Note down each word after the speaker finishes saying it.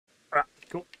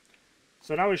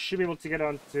So now we should be able to get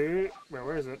onto...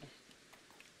 Where is it?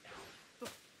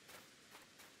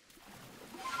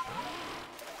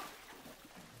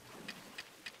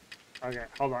 Okay,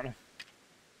 hold on.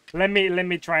 Let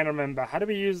me try and remember. How do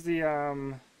we use the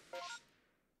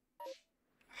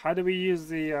How do we use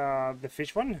the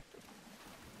fish one?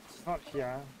 It's not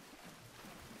here.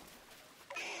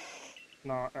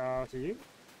 No, to you.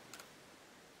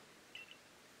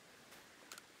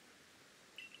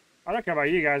 I don't care about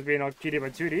you guys being all cutie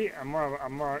but tootie. I'm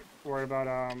more worried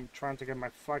about trying to get my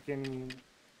fucking.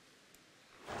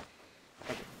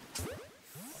 Okay.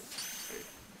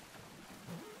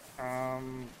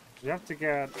 You have to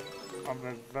get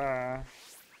over there.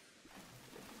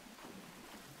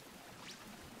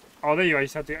 Oh, there you are. You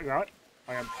just have to go out.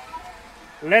 Oh, yeah.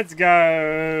 Let's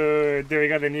go! Dude, we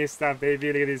got the new stuff,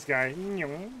 baby. Look at this guy.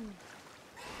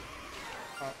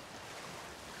 Oh.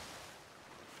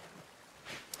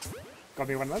 Got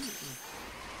me one of them.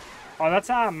 Oh, that's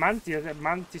a Manti.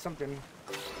 Manti something.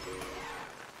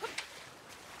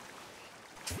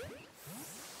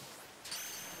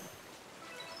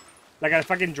 Like a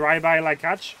fucking drive-by like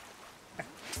catch.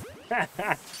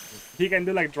 He can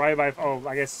do like drive-by. Oh,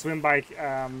 I guess swim bike.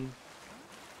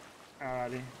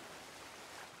 Alrighty.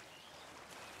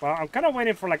 Well, I'm kind of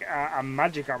waiting for like a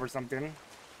Magikarp or something.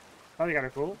 That'd be kind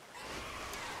of cool.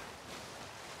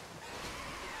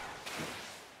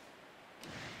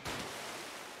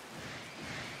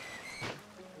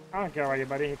 I don't care about you,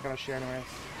 buddy. He kind of shit anyways.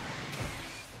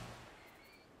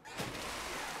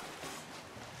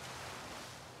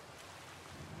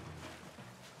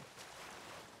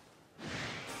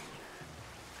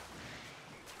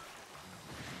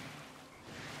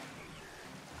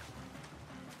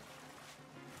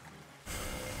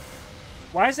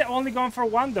 Why is it only going for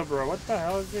one though, bro? What the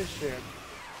hell is this shit?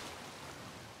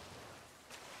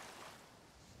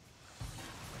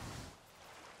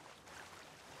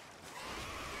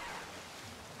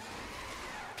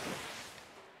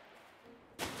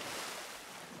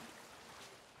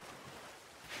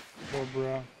 Oh,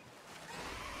 bro.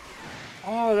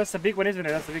 Oh, that's the big one, isn't it?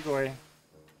 That's the big boy.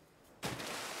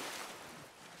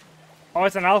 Oh,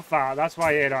 it's an alpha. That's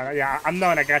why, yeah, I'm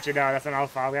not gonna catch it now. That's an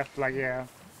alpha. We have to, like, yeah.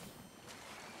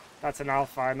 That's an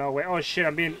alpha. No way. Oh, shit,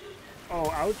 I'm being... Oh,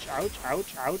 ouch, ouch,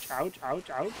 ouch, ouch, ouch, ouch,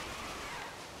 ouch.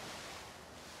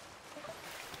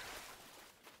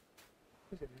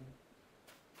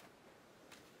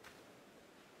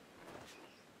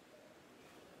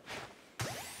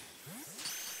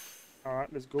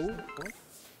 Alright, let's go. Cool.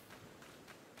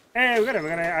 Hey, we got him. We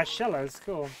got a Shella. It's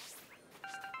cool.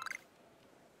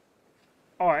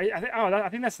 Oh, I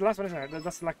think that's the last one, isn't it?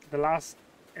 That's like the last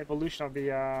evolution of the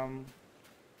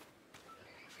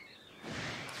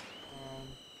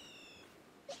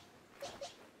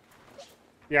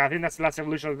yeah, I think that's the last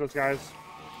evolution of those guys.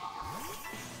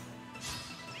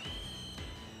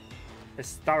 A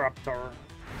Staraptor.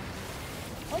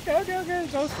 Okay.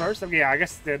 Those first. Okay, yeah, I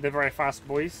guess they're very fast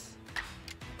boys.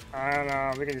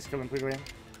 And we can just kill them quickly.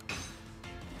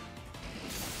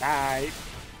 Die.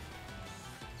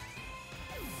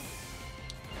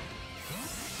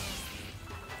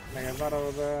 There's that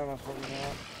over there. That's what we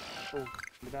got. Oh, look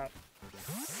at that.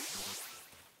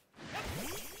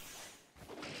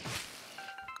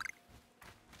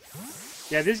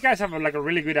 Yeah, these guys have like a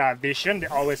really good vision. They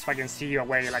always fucking see you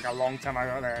away like a long time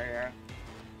ago there, yeah.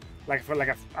 Like for like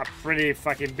a pretty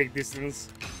fucking big distance.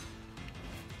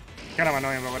 Kind of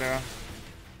annoying, but whatever.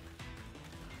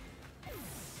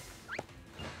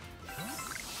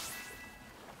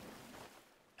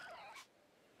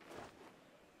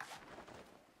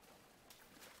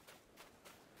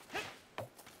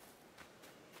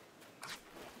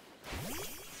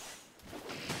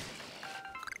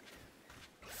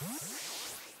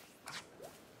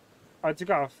 Oh, it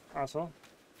took off, asshole.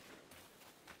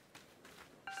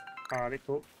 Alrighty,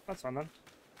 cool. That's fine then.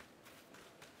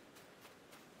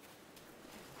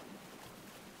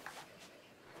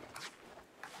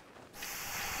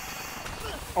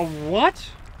 Oh,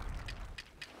 what?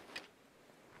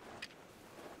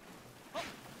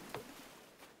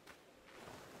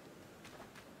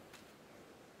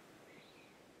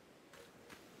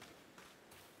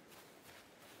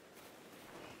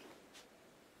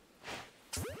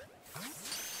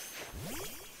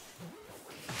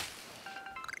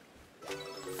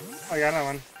 Oh yeah, that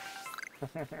one.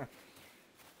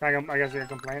 I guess you can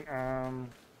complain.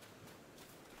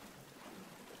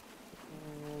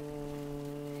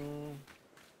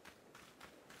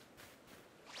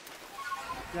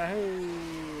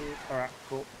 Yahoo! Alright,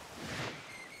 cool.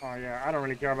 Oh yeah, I don't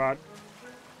really care about...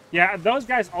 Yeah, those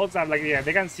guys also have like, yeah,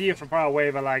 they can see you from far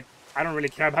away, but like, I don't really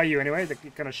care about you anyway, they're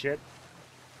kind of shit.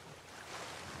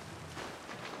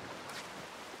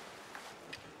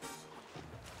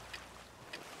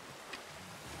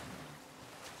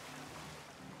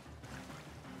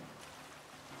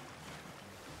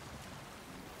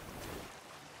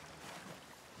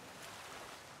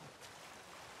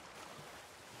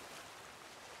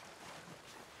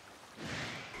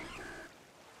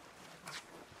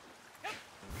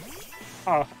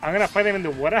 Oh, I'm gonna fight him in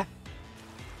the water.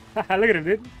 Look at him,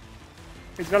 dude.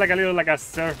 He's got like a little, like a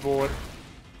surfboard.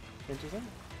 Interesting.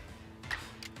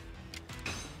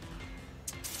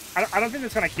 I don't think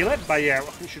it's gonna kill it, but yeah,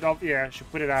 we should should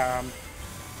put it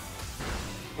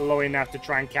low enough to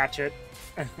try and catch it.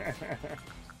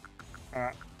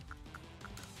 Alright.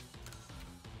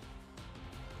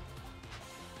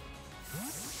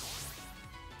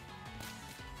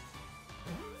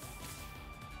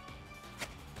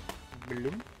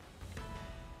 Bloom.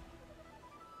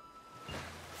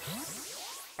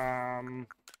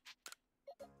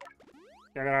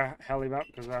 Yeah, I gotta hell him up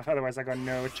because otherwise I got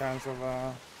no chance of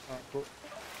alright, cool.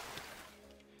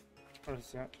 What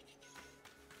is that?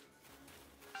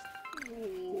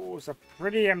 Ooh, it's a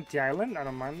pretty empty island. I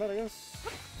don't mind that, I guess.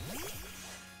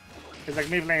 It's like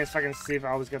me playing fucking Steve,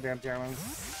 I always get the empty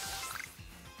islands.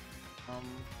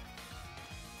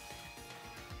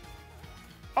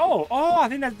 Oh, I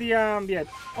think that's the yeah.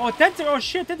 Oh, Tentacle! Oh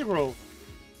shit, Tentacle!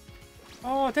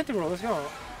 Oh, Tentacle, let's go.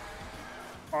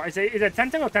 Oh, is it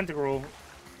Tentacle or Tentacle?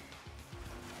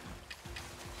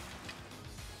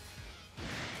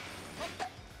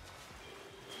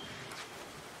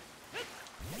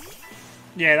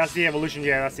 Yeah, that's the evolution.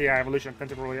 Yeah, that's the evolution of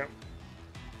Tentacle. Yeah.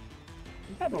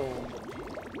 Pebble.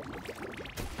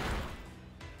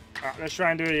 Let's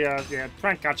try and do yeah,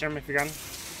 try and catch him if you can.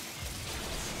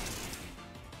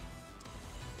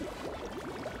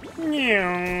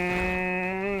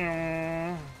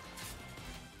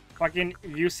 Fucking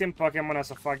using Pokemon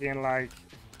as a fucking like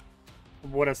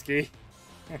water ski.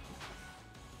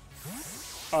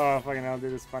 Oh fucking hell,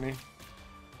 dude, it's funny.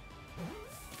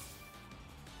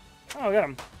 Oh, got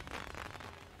him.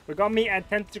 We got me a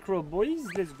Tentacle, boys.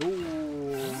 Let's go.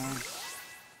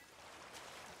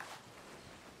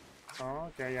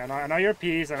 Okay, yeah, I know you're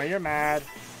pissed. I know you're mad.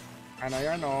 I know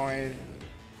you're annoyed.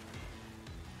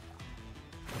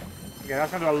 Okay,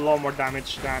 that's gonna do a lot more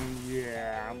damage than,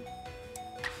 yeah.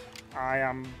 I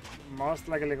am most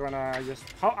likely gonna just...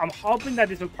 I'm hoping that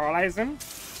this will paralyze him.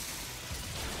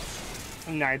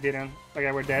 No, it didn't.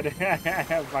 Okay, we're dead.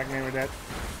 Fuck me, we're dead.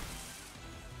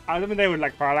 I was hoping they would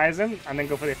like paralyze him and then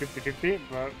go for the 50-50,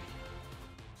 but...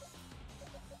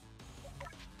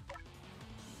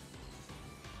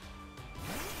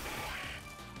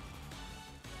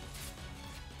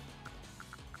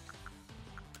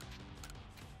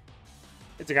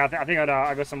 It's okay, I think I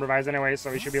got some revives anyway,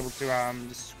 so we should be able to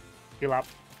just heal up.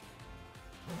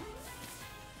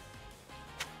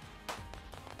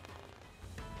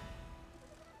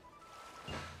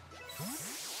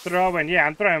 Throwing, yeah,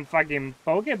 I'm throwing fucking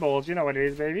Pokeballs, you know what it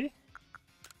is, baby.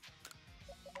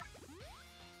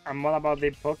 I'm all about the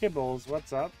Pokeballs,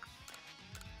 what's up?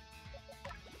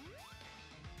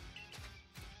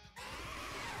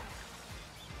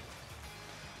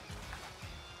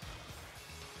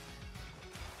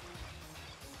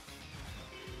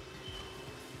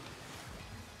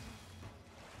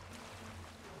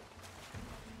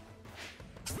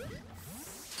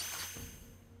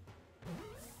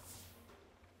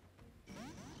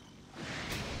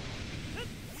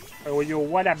 Oh, yo,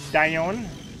 what up, Dion?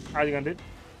 How you gonna do?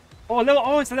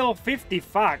 Oh, it's a level 50,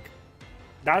 fuck.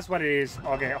 That's what it is.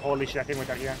 Okay, holy shit, I think we're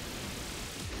done here.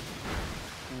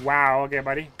 Wow, okay,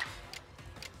 buddy.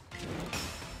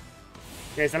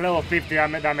 Okay, it's a level 50,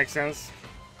 that makes sense.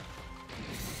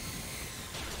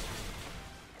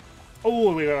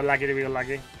 Oh, we got lucky, we got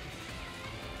lucky.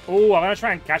 Oh, I'm gonna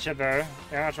try and catch it though.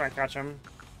 Yeah, I'm gonna try and catch him.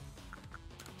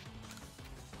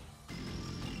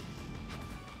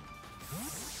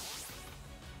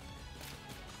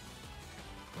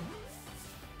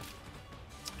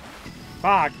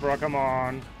 Fuck, bro, come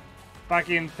on.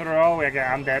 Fucking throw. Okay,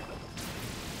 I'm dead.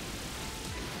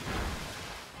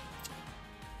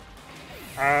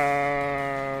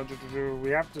 We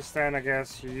have to stand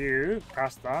against you,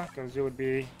 Casta, because you would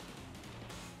be...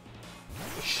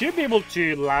 Should be able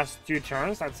to last 2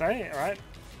 turns, I'd say, right?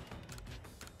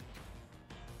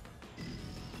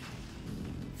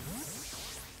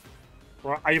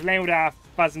 Bro, are you playing with a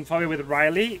Phasmophobia with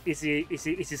Riley? Is he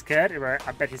scared? Bro,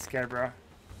 I bet he's scared, bro.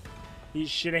 He's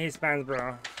shitting his pants,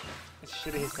 bro. He's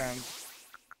shitting his pants.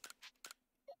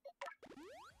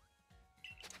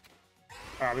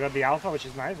 Alright, we got the Alpha, which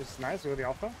is nice. Which is nice. We got the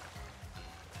Alpha.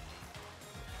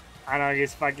 I know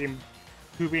he's fucking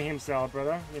pooping himself,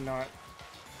 brother. You know it.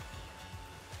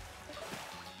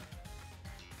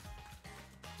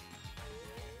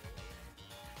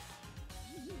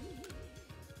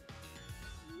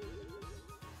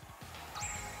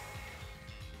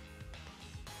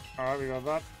 Alright, we got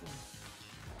that.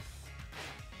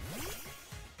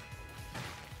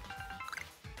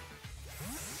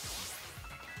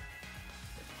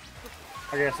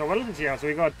 Okay, so what else is here? So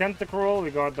we got Tentacruel,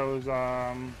 we got those,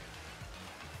 yeah,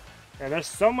 there's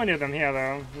so many of them here,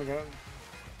 though. We got...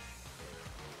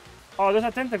 Oh, those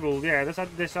are tentacles, yeah, these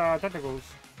are tentacles.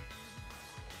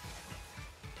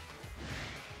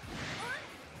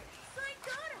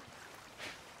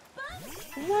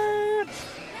 What?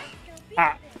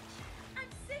 Ah.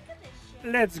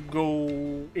 Let's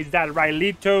go. Is that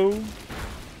Rylito?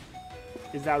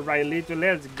 Is that Rylito?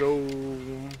 Let's go.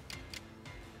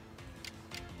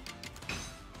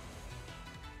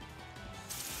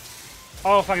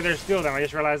 Oh, fuck, there's two of them. I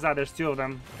just realized that there's two of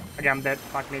them. Okay, I'm dead.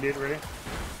 Fuck me, dude, really.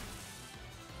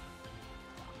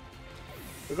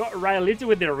 We got Rylito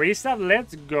with the reset.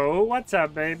 Let's go. What's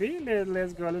up, baby?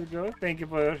 Let's go, let's go. Thank you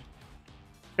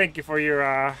for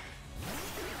your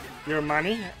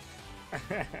money.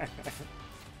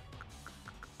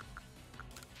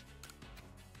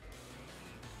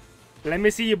 Let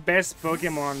me see your best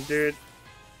Pokemon, dude.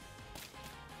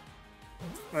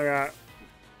 I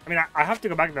mean, I have to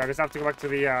go back there because I have to go back to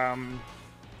the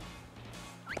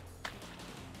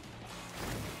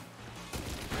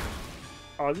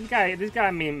Oh, this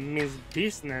guy means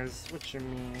business. What you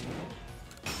mean?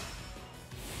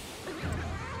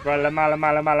 Bro, lama,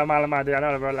 dude. I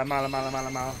know, bro.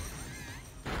 Lama.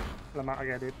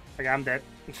 Okay, dude. Okay, I'm dead.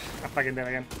 I'm fucking dead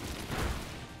again.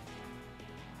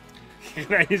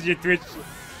 Can I use your Twitch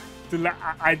to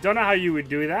I don't know how you would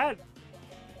do that.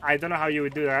 I don't know how you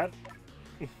would do that.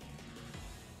 I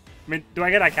mean, do I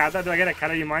get a cut? Do I get a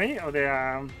cut of your money? Or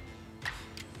the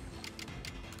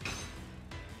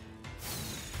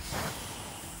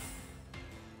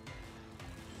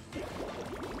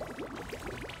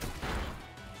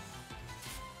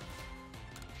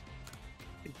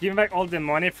give back all the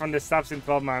money from the subs in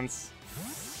 12 months.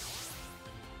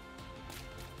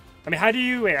 I mean, how do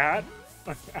you wait?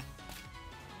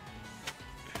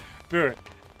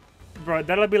 Bro,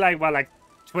 that'll be like what, like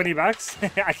 20 bucks?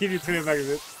 I give you 20 bucks.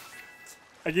 Dude.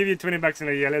 I give you 20 bucks in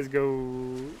a year. Let's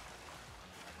go.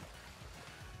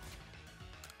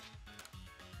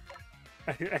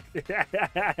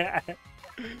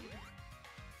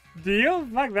 Deal?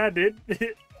 Fuck that, dude.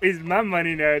 It's my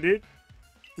money now, dude.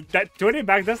 That 20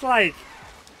 bucks, that's like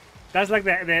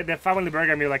the family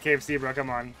burger meal at KFC, bro. Come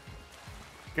on,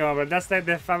 bro. That's like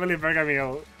the family burger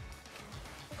meal.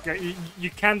 You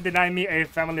can't deny me a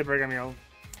family burger meal.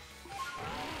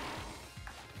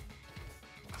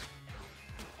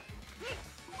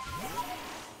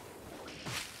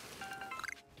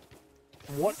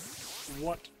 What?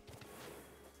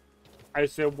 I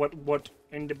said what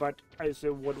in the butt? I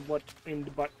said what in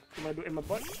the butt? Am I doing in my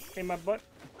butt? In my butt?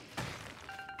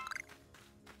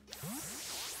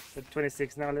 The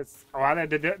 26 now. Let's. Oh,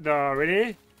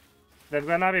 really? They're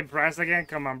gonna be priced again.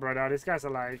 Come on, brother. These guys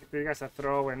are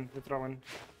throwing. They're throwing.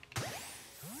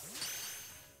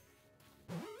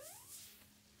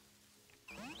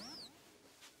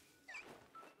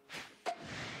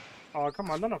 Oh,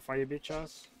 come on! Don't fire,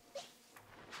 bitches.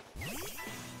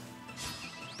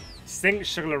 Sing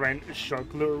Chocolate Rain.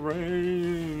 Chocolate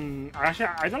Rain. Actually,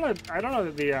 I don't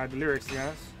know the lyrics,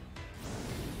 yes.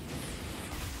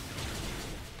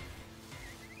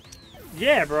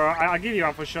 Yeah, bro. I'll give you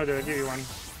one for sure, dude. I'll give you one.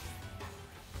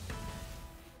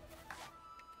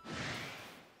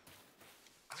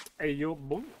 Hey, yo,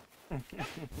 boom.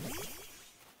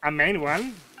 A main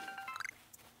one.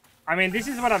 I mean, this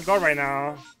is what I've got right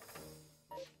now.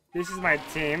 This is my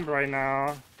team right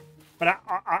now. But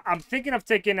I'm thinking of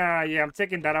taking, yeah, I'm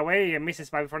taking that away and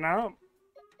Mrs. Pipe for now.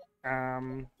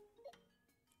 Oh,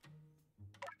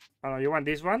 no, you want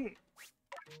this one?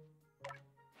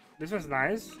 This one's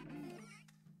nice.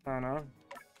 I don't know.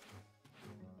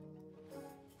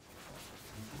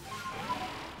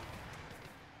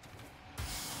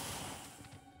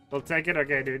 We'll take it?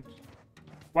 Okay, dude.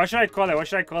 What should I call it? What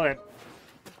should I call it?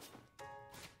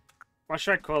 What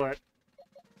should I call it?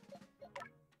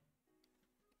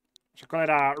 Should I call it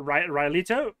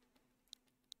Rylito?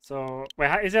 So,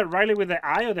 wait, is it Riley with the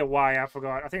I or the Y? I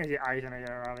forgot. I think it's the I, isn't it?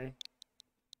 Yeah,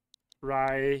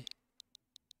 Riley.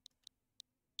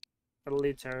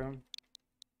 Rylito.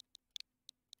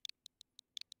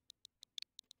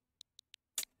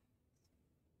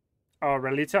 Oh,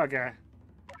 Rylito? Okay.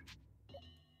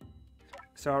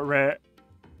 So,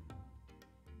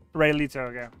 Rylito,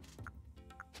 okay.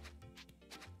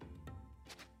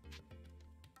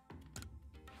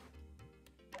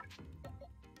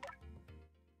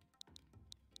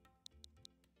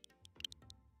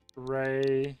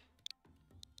 Riley.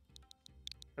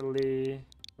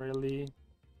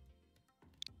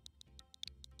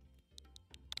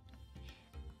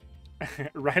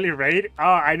 Riley Raid? Oh,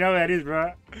 I know who that is,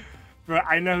 bro. Bro,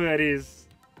 I know who that is.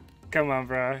 Come on,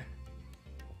 bro.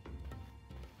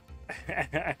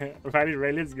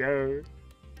 Riley, let's go.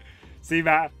 See,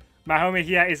 my homie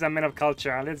here is a man of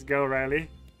culture. Let's go, Riley.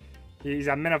 He's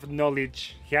a man of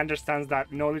knowledge. He understands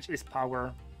that knowledge is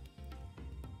power.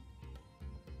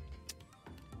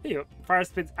 Ew, Fire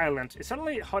Spit Island. It's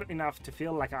certainly hot enough to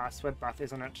feel like a sweat bath,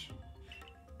 isn't it?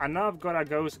 And now I've got a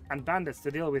ghost and bandits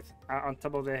to deal with on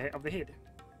top of the head.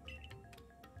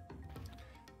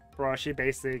 Bro, she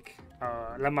basic.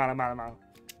 Lama.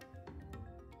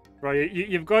 Bro,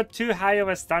 you've got too high of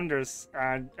a standards,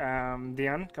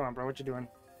 Dion. Come on, bro, what you doing?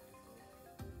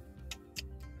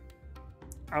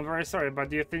 I'm very sorry, but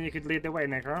do you think you could lead the way,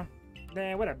 Necro?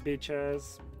 Then what up,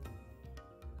 bitches?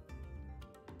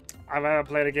 I've ever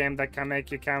played a game that can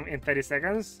make you count in 30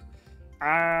 seconds.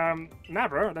 Nah,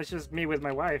 bro, that's just me with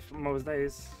my wife most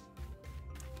days.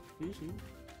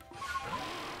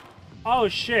 Oh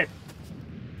shit!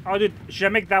 Oh, dude, should I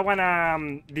make that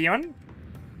one Dion?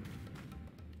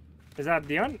 Is that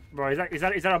Dion, bro? Is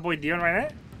that our boy Dion right now?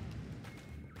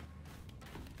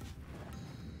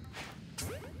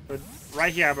 But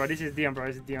right here, bro. This is Dion, bro.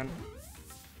 This is Dion.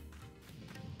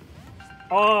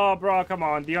 Oh, bro, come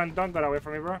on, Dion, don't go away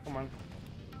from me, bro. Come on.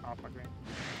 Oh, fuck me.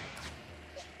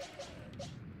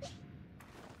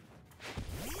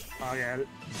 Oh, yeah.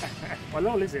 What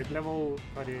level is it? Level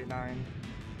 39.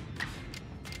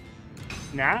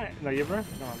 Nah, no, you, bro.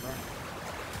 Come on, bro.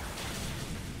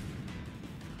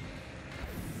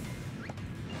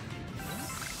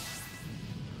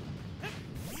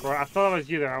 Bro, I thought it was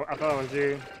you, though. I thought it was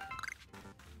you.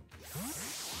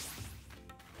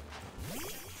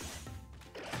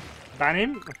 Ban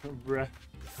him? Bruh.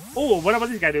 Oh, what about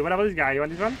this guy, dude? What about this guy? You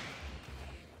want this one?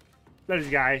 Look at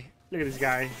this guy. Look at this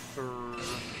guy.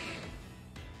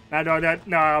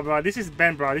 No, bro. This is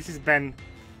Ben, bro. This is Ben.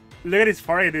 Look at his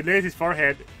forehead, dude. Look at his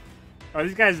forehead. Oh,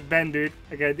 this guy's Ben, dude.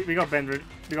 Okay, we got Ben, dude.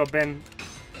 We got Ben.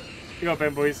 We got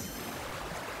Ben, boys.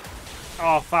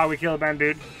 Oh, fuck. We killed Ben,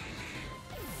 dude.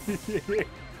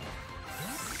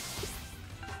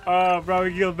 Oh, bro.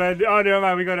 We killed Ben. Oh, no,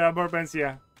 man. We got more Bens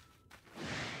here.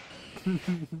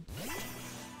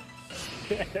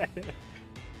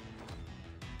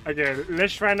 Okay,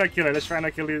 let's try not kill it. Let's try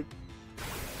not kill it.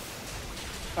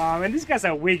 Oh man, these guys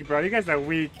are weak, bro. You guys are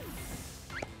weak.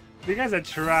 You guys are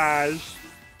trash.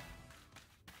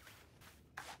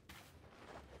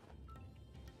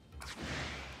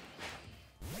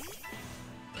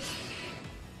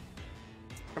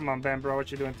 Come on, Ben, bro.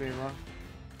 What you doing to me, bro?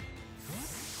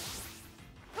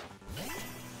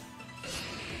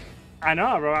 I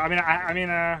know, bro. I mean,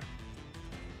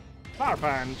 Power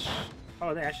Punch.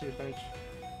 Oh, they actually punch.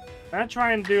 I'm gonna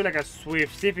try and do like a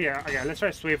Swift. See if he. Okay, let's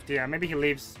try Swift. Yeah, maybe he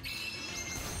leaves.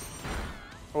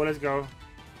 Oh, let's go.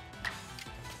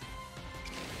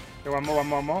 Okay,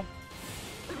 one more.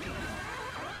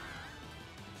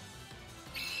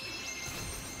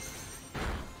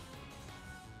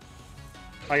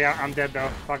 Oh yeah, I'm dead though.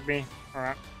 Fuck me. All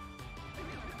right.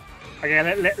 Okay,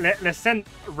 let's send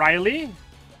Riley.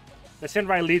 Let's send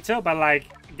Riley, but like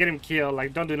get him killed.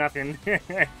 Like don't do nothing.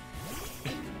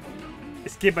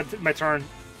 Skip my turn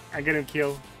and get him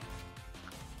killed.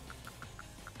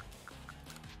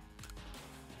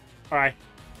 All right.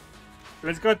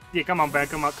 Let's go. Yeah, come on, Ben.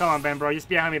 Come on, Ben, bro. Just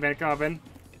behind me, Ben. Come on, Ben.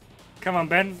 Come on,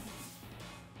 Ben.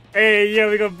 Hey, yeah,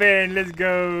 we got Ben. Let's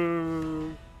go.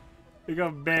 We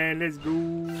got Ben. Let's go.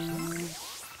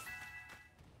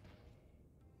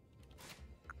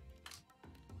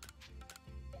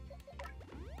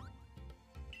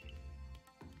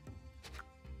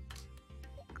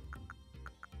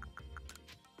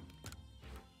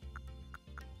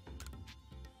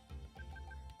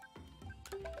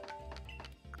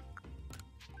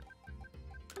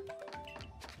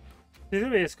 This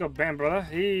really just got banned, brother.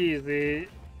 Easy.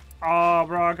 Oh,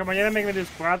 bro, come on. You didn't make me do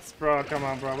squats, bro. Come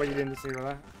on, bro. What you doing to see,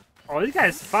 brother? Oh, this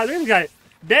guy's fine. Look at this guy.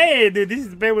 Damn, dude. This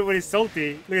is bad when he's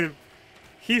salty. Look at him.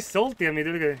 He's salty on me,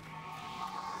 dude. Look at him.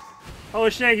 Oh,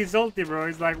 shit. He's salty, bro.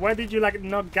 He's like, why did you, like,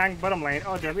 not gank bottom lane?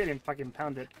 Oh, they really fucking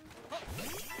pounded.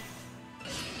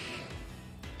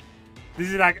 This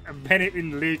is like Bennett in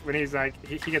the league when he's like,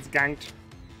 he gets ganked.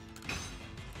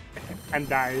 And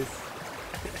dies.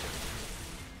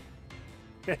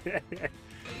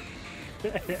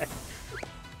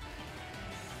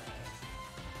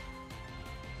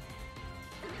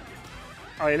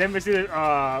 Oh, yeah, let me see.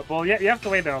 Well, yeah, you have to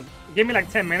wait though. Give me like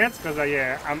 10 minutes, cause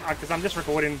yeah, I'm just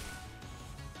recording.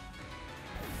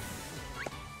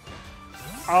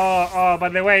 Oh, by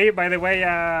the way,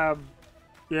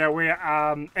 yeah, we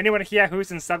anyone here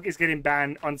who's in sub is getting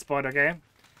banned on spot, okay?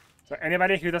 So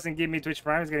anybody who doesn't give me Twitch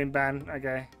Prime is getting banned,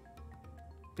 okay?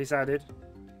 Peace out, dude.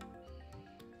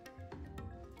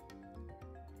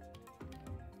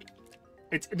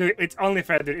 Dude, it's only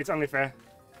fair, dude. It's only fair.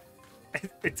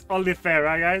 It's only fair,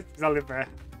 right, guys? It's only fair.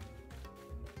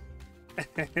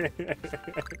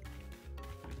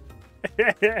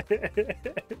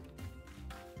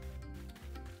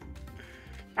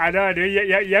 I know, dude.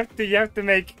 You have to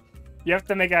make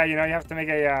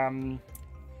a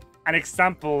an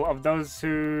example of those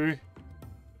who.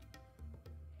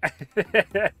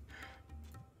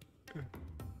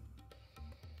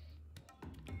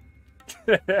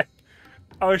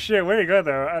 Oh shit! Where do you go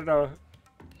though? I don't know.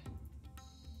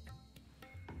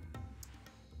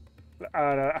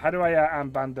 How do I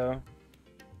unban though?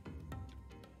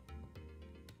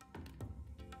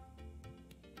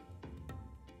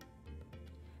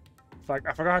 Fuck!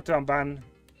 I forgot how to unban.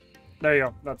 There you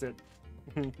go. That's it.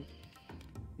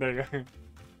 There you go.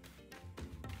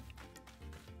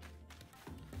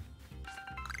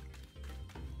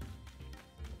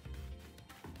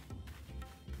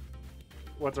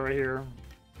 What's right here?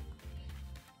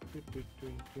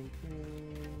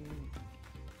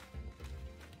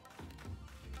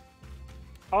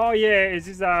 Oh yeah, it's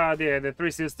just the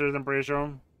three sisters, I'm pretty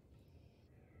sure.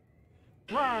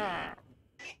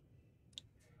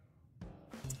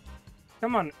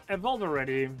 Come on, evolve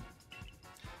already.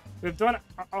 We've done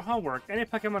our homework. Any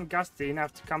Pokemon gusty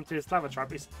enough to come to this lava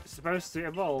trap is supposed to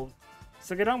evolve.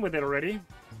 So get on with it already.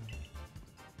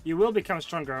 You will become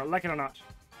stronger, like it or not.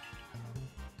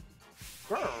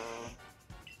 Grrr.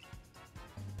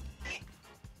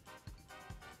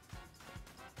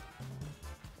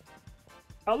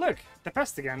 Oh look, the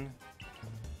pest again.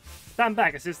 Stand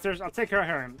back, sisters. I'll take care of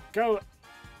her. Go.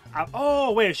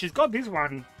 Oh wait, she's got this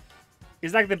one.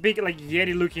 It's like the big, like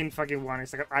Yeti-looking fucking one.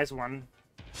 It's like an ice one.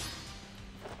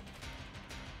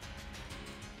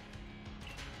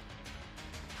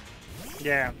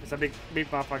 Yeah, it's a big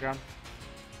motherfucker.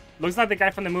 Looks like the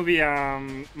guy from the movie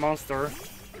Monster.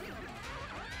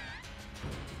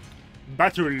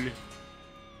 Battle.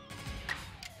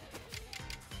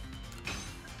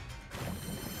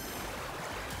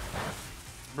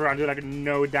 Bro, I do like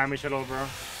no damage at all, bro.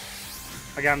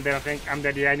 Okay, I'm dead, I think. I'm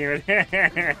dead, yeah, I knew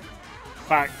it.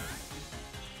 Fuck.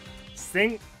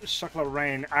 Sing Chocolate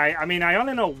Rain. I mean, I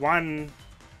only know one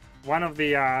of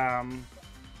the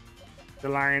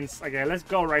lines. Okay, let's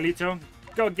go, Rylito.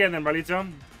 Go get them,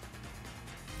 Rylito.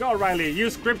 Go, Riley.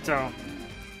 Use Crypto.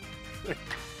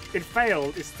 It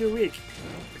failed. It's too weak.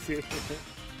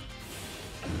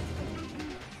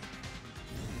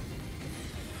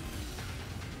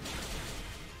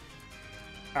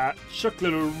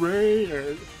 Chocolate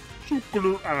Rain.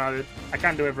 Chocolate. I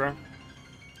can't do it, bro.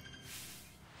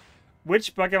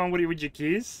 Which Pokemon would you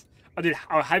kiss? Oh, dude.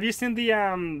 Oh, have you seen the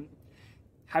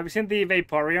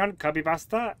Vaporeon copy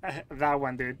pasta? That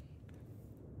one, dude.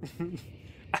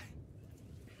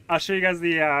 I'll show you guys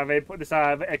the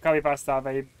copy pasta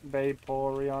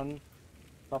Vaporeon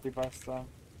copy pasta.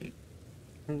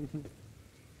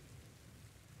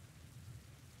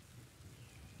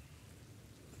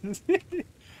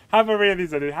 Have a read of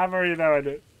these, dude. Have a read of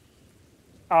it.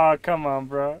 Oh, come on,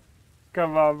 bro.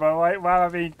 Come on, bro. Why am I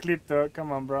being clipped, though?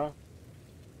 Come on, bro.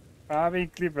 I'm being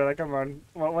clipped, brother. Come on.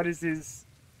 What is this?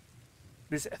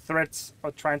 These threats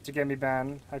of trying to get me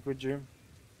banned? How could you?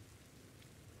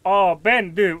 Oh,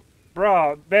 Ben, dude,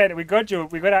 bro, Ben, we got you.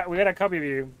 We got a copy of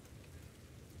you.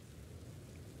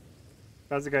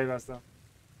 That's the guy, Master.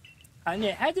 Oh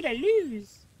no, how did I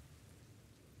lose?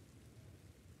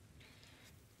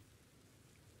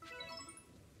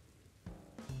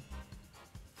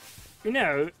 You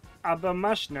know,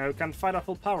 Abamashno can fight at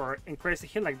full power in crazy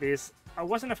hit like this. It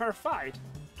wasn't a fair fight.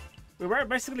 We were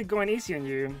basically going easy on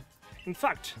you. In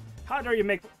fact, how dare you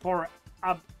make poor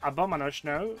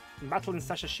Abamashno battle in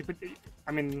such a stupid...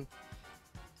 I mean,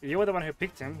 you were the one who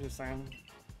picked him, just saying.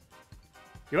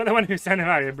 You were the one who sent him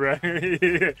out here, bro.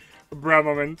 Bro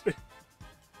moment.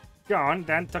 Go on,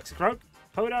 then, Toxicroak.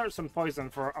 Powder some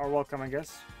poison for our welcome, I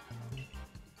guess.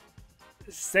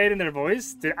 Say it in their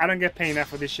voice. Dude, I don't get paid enough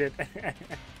for this shit.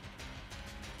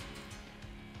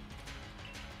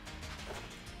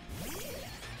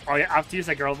 Oh yeah, I have to use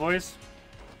a girl voice.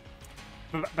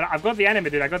 But I've got the anime,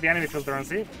 dude. I got the anime filter on,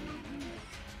 see?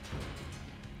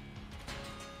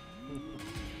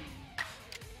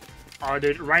 Oh,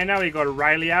 dude, right now we got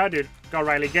Riley out, dude. Go,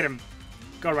 Riley, get him.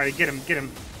 Go, Riley, get him, get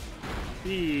him.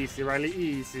 Easy, Riley,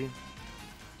 easy.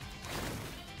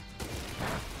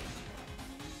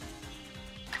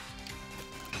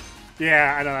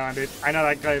 Yeah, I know that one, dude. I know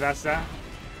that guy, that's that.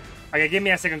 Okay, give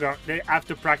me a second, go. I have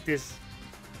to practice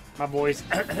my voice.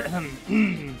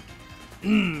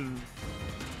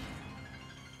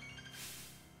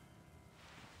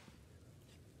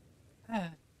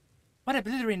 What a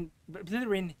blithering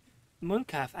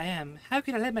Mooncalf, I am. How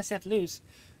could I let myself loose?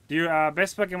 Do your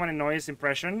best Pokemon in noise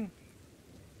impression?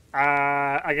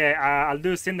 Okay, I'll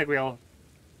do Cyndaquil.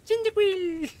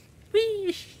 Cyndaquil!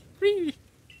 Wee! Wee!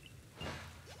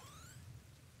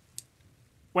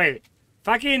 Wait,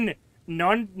 fucking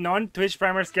non-Twitch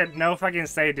primers get no fucking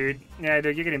say, dude. Yeah,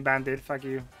 dude, you're getting banned, dude. Fuck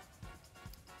you.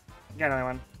 Get another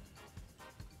one.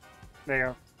 There you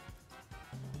go.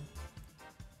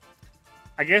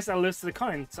 I guess I'll lose to the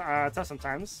coin toss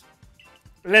sometimes.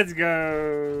 Let's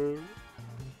go.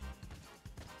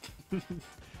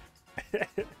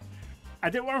 I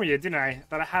did warn you, didn't I,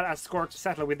 that I had a score to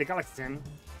settle with the Galaxy team.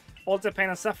 All the pain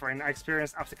and suffering I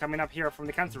experienced after coming up here from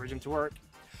the Kanto region to work.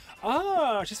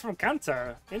 Oh, she's from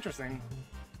Kanto. Interesting.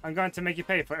 I'm going to make you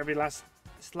pay for every last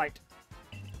slight.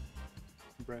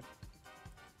 Bruh.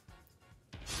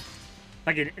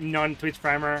 Like a non-Twitch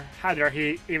primer. How dare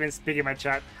he even speak in my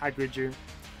chat? How could you?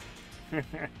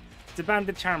 To ban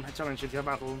the charm, I challenge you to a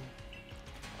battle.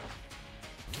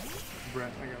 Bruh,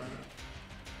 okay.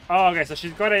 Oh, okay, so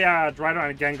she's got a Drydo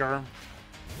and a Gengar.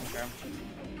 Okay.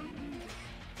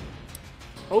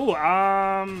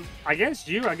 Oh, against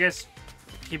you, I guess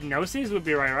Hypnosis would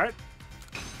be right?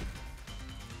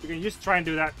 You can just try and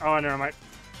do that. Oh, never mind.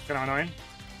 Kind of annoying.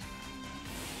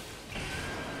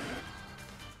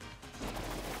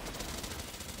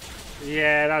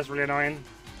 Yeah, that's really annoying.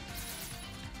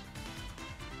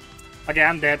 Okay,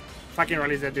 I'm dead. Fucking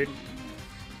release that dude.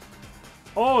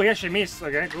 Oh, yeah, she missed.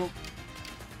 Okay, cool.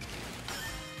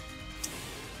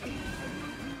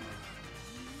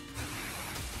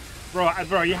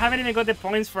 Bro, you haven't even got the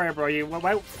points for it, bro.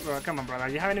 Why, bro, come on, brother.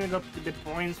 You haven't even got the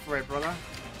points for it, brother.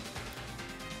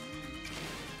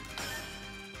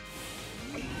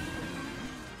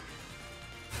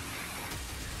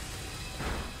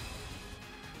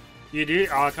 You do?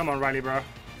 Oh, come on, Riley, bro.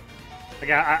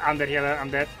 Okay, I'm dead here. I'm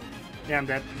dead. Yeah, I'm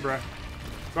dead, bro.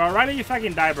 Bro, Riley, you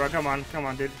fucking die, bro. Come on,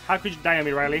 dude. How could you die on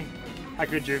me, Riley? How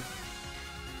could you?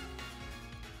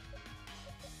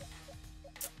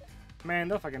 Man,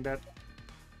 they're fucking dead.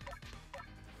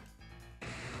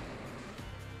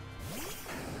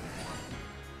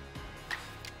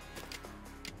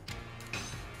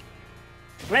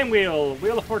 Flame Wheel!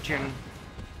 Wheel of Fortune.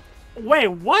 Wait,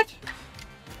 what?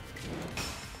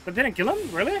 That didn't kill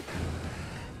him? Really?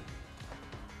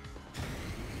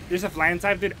 There's a flying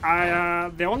type, dude.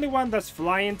 The only one that's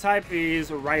flying type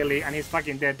is Riley, and he's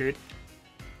fucking dead, dude.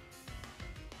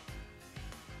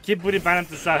 Keep booty banning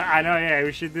to side. I know, yeah,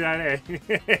 we should do that.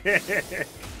 Eh?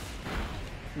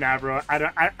 Nah, bro,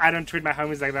 I don't treat my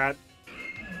homies like that.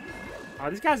 Oh,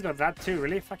 these guys got that too,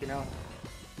 really? Fucking hell.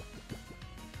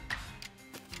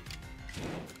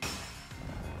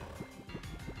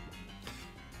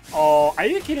 Oh, are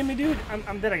you kidding me, dude?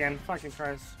 I'm dead again. Fucking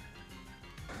Christ.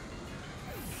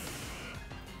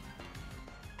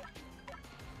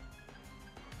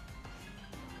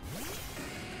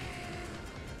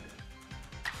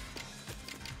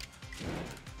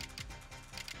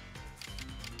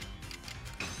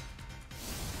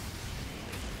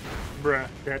 Bruh,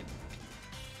 dead.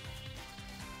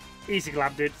 Easy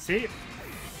clap, dude. See?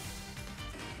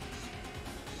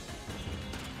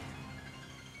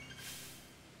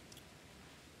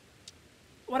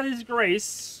 What a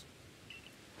disgrace.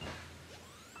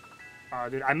 Oh,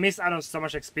 dude, I missed out on so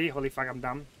much XP. Holy fuck, I'm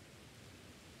dumb.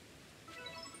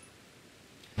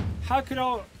 How could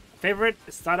our favorite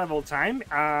start of all time?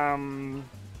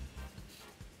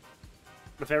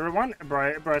 The favorite one?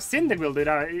 Bro, Cyndaquil, dude.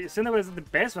 Cyndaquil is the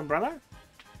best one, brother.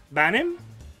 Ban him?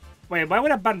 Wait, why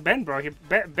would I ban Ben, bro?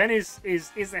 Ben is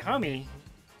a homie.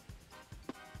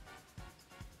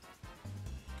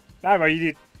 Nah, bro, you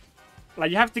did.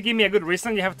 Like, you have to give me a good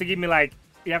reason. You have to give me like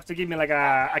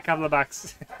a couple of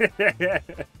bucks.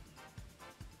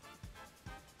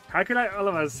 How could all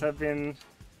of us have been?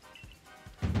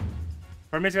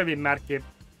 For me, it's gonna be Madkip.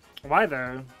 Why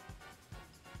though?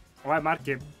 Why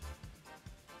Madkip?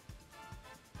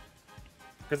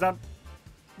 Cause that,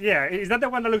 yeah, is that the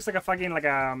one that looks like a fucking like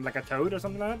a toad or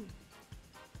something like that?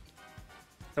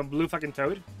 Some blue fucking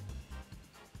toad.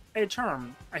 Hey,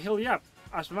 Charm, I heal you up.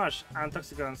 Ashmash and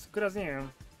Toxicons. Good as new.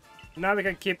 Now we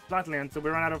can keep battling until we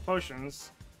run out of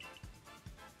potions.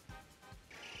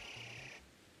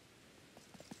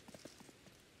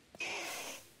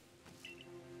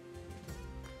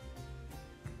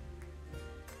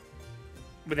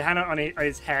 With the hand on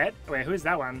his head. Wait, who is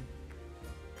that one?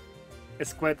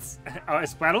 Squits. Oh, a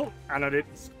Squirtle? I know, dude.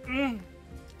 You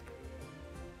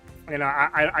know,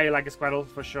 I like a Squirtle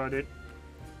for sure, dude.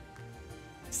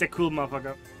 It's a cool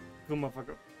motherfucker. Cool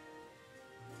motherfucker.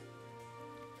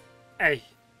 Hey,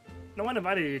 no one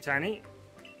invited you, Tiny.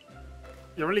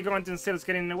 You're really going to insist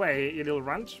getting in the way, you little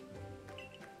runt?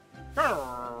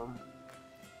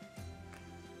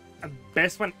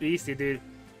 Best one easy, dude.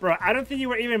 Bro, I don't think you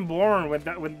were even born with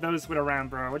those were around,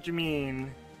 bro. What do you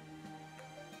mean?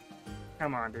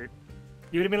 Come on, dude.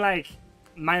 You would have been like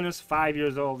 -5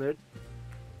 years old, dude.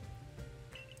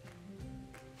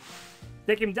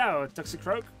 Take him down,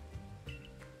 Toxicroak.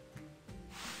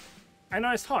 I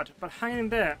know it's hot, but hang in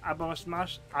there, Abos,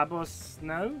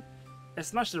 no?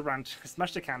 Smash the runt,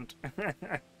 smash the cunt.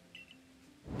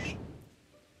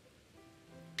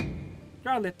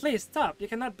 Charlie, please stop, you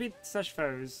cannot beat such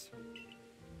foes.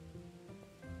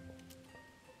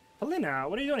 Paulina,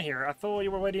 what are you doing here? I thought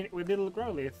you were waiting with little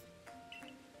Growlithe.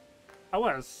 I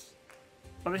was.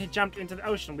 But then he jumped into the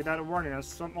ocean without a warning and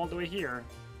swam all the way here.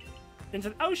 Into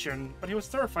the ocean? But he was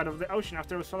terrified of the ocean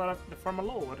after he was fell out of the former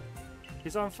lord.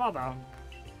 His own father.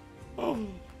 Oh.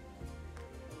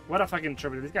 What a fucking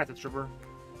trooper. This guy's a trooper.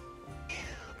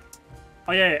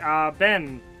 Oh yeah,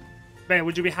 Ben. Ben,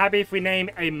 would you be happy if we name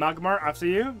a Magmar after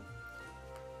you?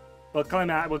 We'll call him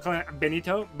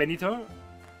Benito? Benito?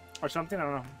 Or something? I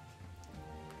don't know.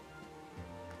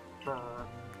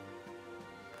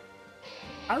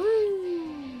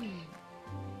 Aroo!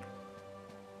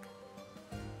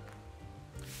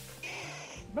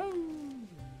 Boom!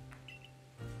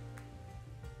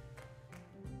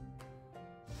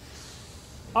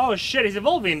 Oh shit, he's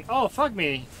evolving! Oh, fuck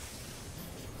me!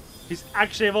 He's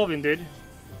actually evolving, dude.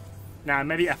 Nah,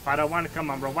 maybe a fatter one? Come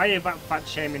on, bro. Why are you fat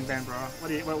shaming Ben, bro?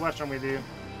 What's wrong with you?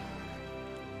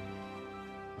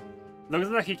 Looks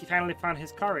like he finally found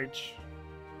his courage.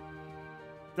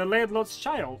 The late Lord's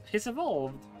child. He's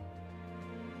evolved.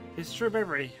 His true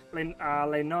bravery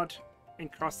lay not in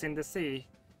crossing the sea,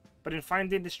 but in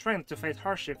finding the strength to face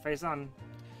hardship face on.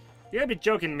 You gotta be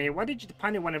joking me. Why did the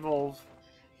tiny one evolve?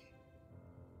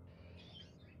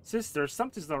 Sister,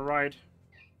 something's not right.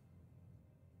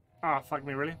 Ah, oh, fuck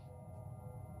me, really?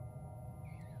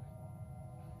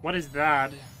 What is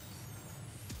that?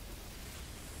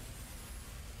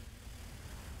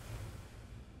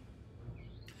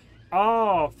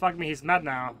 Oh, fuck me, he's mad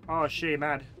now. Oh, shit,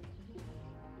 mad.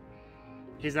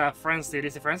 He's frenzied.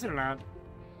 Is he frenzied or not?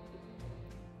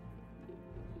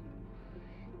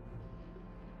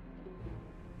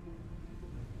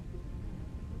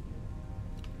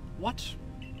 What?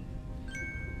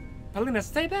 Paulina,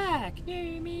 stay back!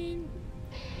 You mean?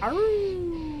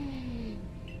 Aroo!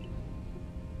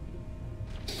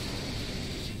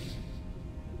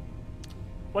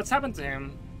 What's happened to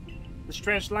him? The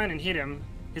strange lightning hit him.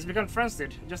 He's become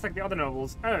frenzied, just like the other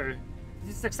nobles. Oh,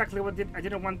 this is exactly what I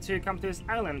didn't want to come to this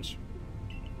island.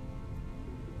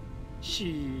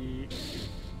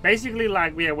 Basically,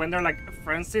 like, yeah, when they're like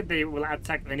frenzied, they will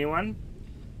attack anyone.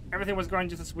 Everything was going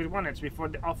just as we wanted before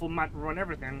the awful mud ruined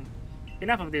everything.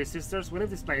 Enough of this, sisters. We leave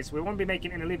this place. We won't be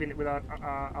making any living without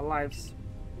our lives.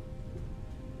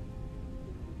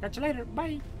 Catch you later.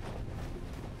 Bye.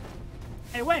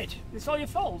 Hey, wait! It's all your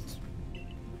fault.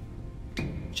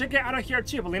 Should get out of here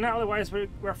too, Paulina. Otherwise,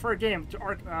 we're fair game to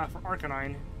for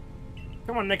Arcanine.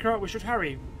 Come on, Necro. We should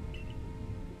hurry.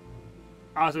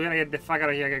 Oh, so we're gonna get the fuck out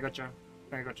of here. Okay, gotcha.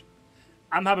 Okay, gotcha.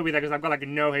 I'm happy with that because I've got like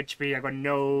no HP. I've got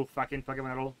no fucking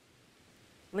Pokemon at all.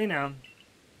 Lena.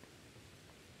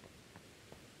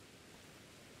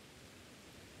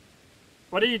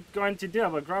 What are you going to do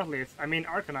about Growlithe? I mean,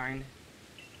 Arcanine.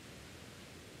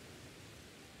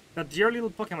 That dear little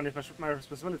Pokemon is my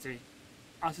responsibility.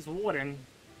 As his warden,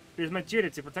 it is my duty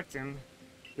to protect him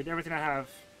with everything I have.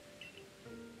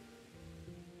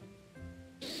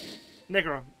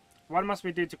 Necro, what must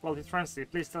we do to quell his frenzy?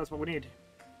 Please tell us what we need.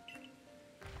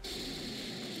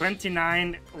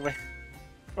 29.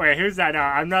 Wait, who's that? No,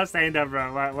 I'm not saying that,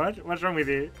 bro. What? What's wrong with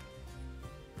you?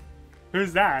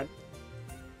 Who's that?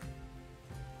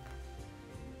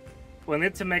 We'll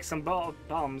need to make some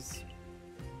bombs.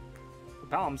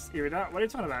 Bombs? Irida? What are you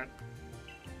talking about?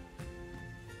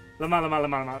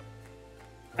 Lama.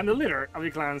 I'm the leader of the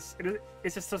clans.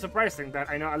 It's just so surprising that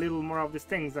I know a little more of these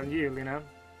things than you, Lena.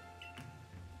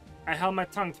 I held my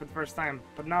tongue for the first time,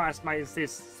 but now as my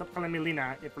insist, stop calling me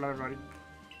Lena in front of everybody.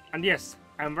 And yes,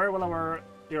 I'm very well aware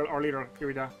you're our leader,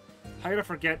 Irida. How did I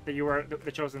forget that you were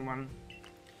the chosen one?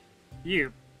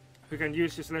 You, who can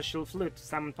use your celestial flute to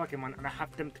summon Pokemon, and I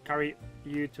have them to carry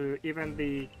you to even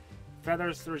the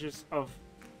feather surges of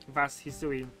vast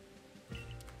Hisui.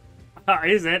 Oh,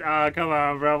 is it? Oh, come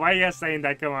on, bro. Why are you guys saying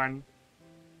that? Come on.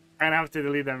 I'm gonna have to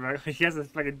delete them, bro. You guys are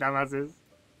fucking dumbasses.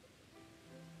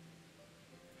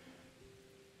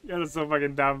 You guys are so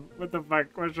fucking dumb. What the fuck?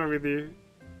 What's wrong with you?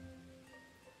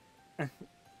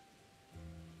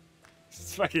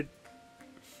 It's fucking...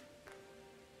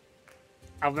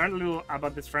 I've learned a little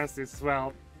about this Francis as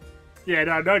well. Yeah,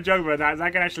 no, don't joke about that.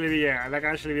 That can actually be, yeah, that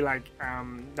can actually be like,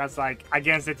 that's like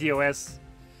against the TOS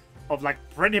of like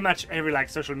pretty much every like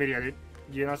social media, dude.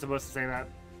 You're not supposed to say that.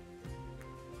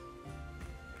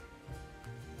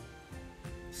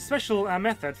 Special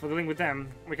method for dealing with them.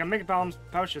 We can make balm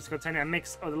pouches containing a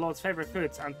mix of the Lord's favorite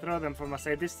foods and throw them from a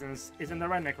safe distance. Isn't that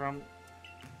right, Necro?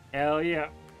 Hell yeah.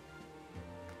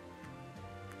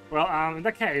 Well, in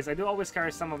that case, I do always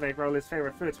carry some of the Growly's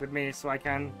favorite foods with me so I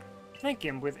can thank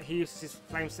him with he uses his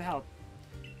flames to help.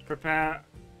 Prepare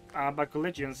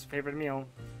Bakuligion's favorite meal.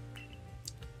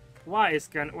 Why,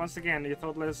 Iskan? Once again, your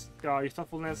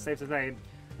thoughtfulness saved the day.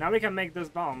 Now we can make those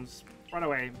bombs. Right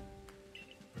away.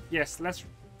 Yes, let's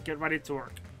get ready to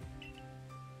work.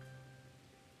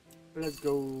 Let's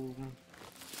go.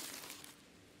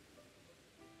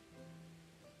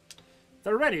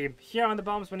 They're ready. Here are the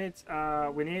bombs we need.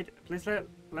 Please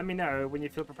let me know when you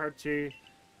feel prepared to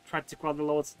try to quell the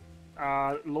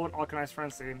Lord Organized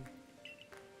Frenzy.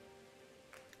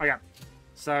 Okay,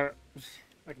 so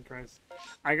fucking Christ.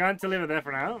 I'm going to leave it there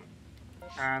for now,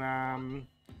 and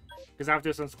because I have to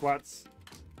do some squats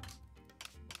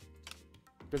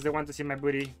because they want to see my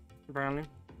booty apparently.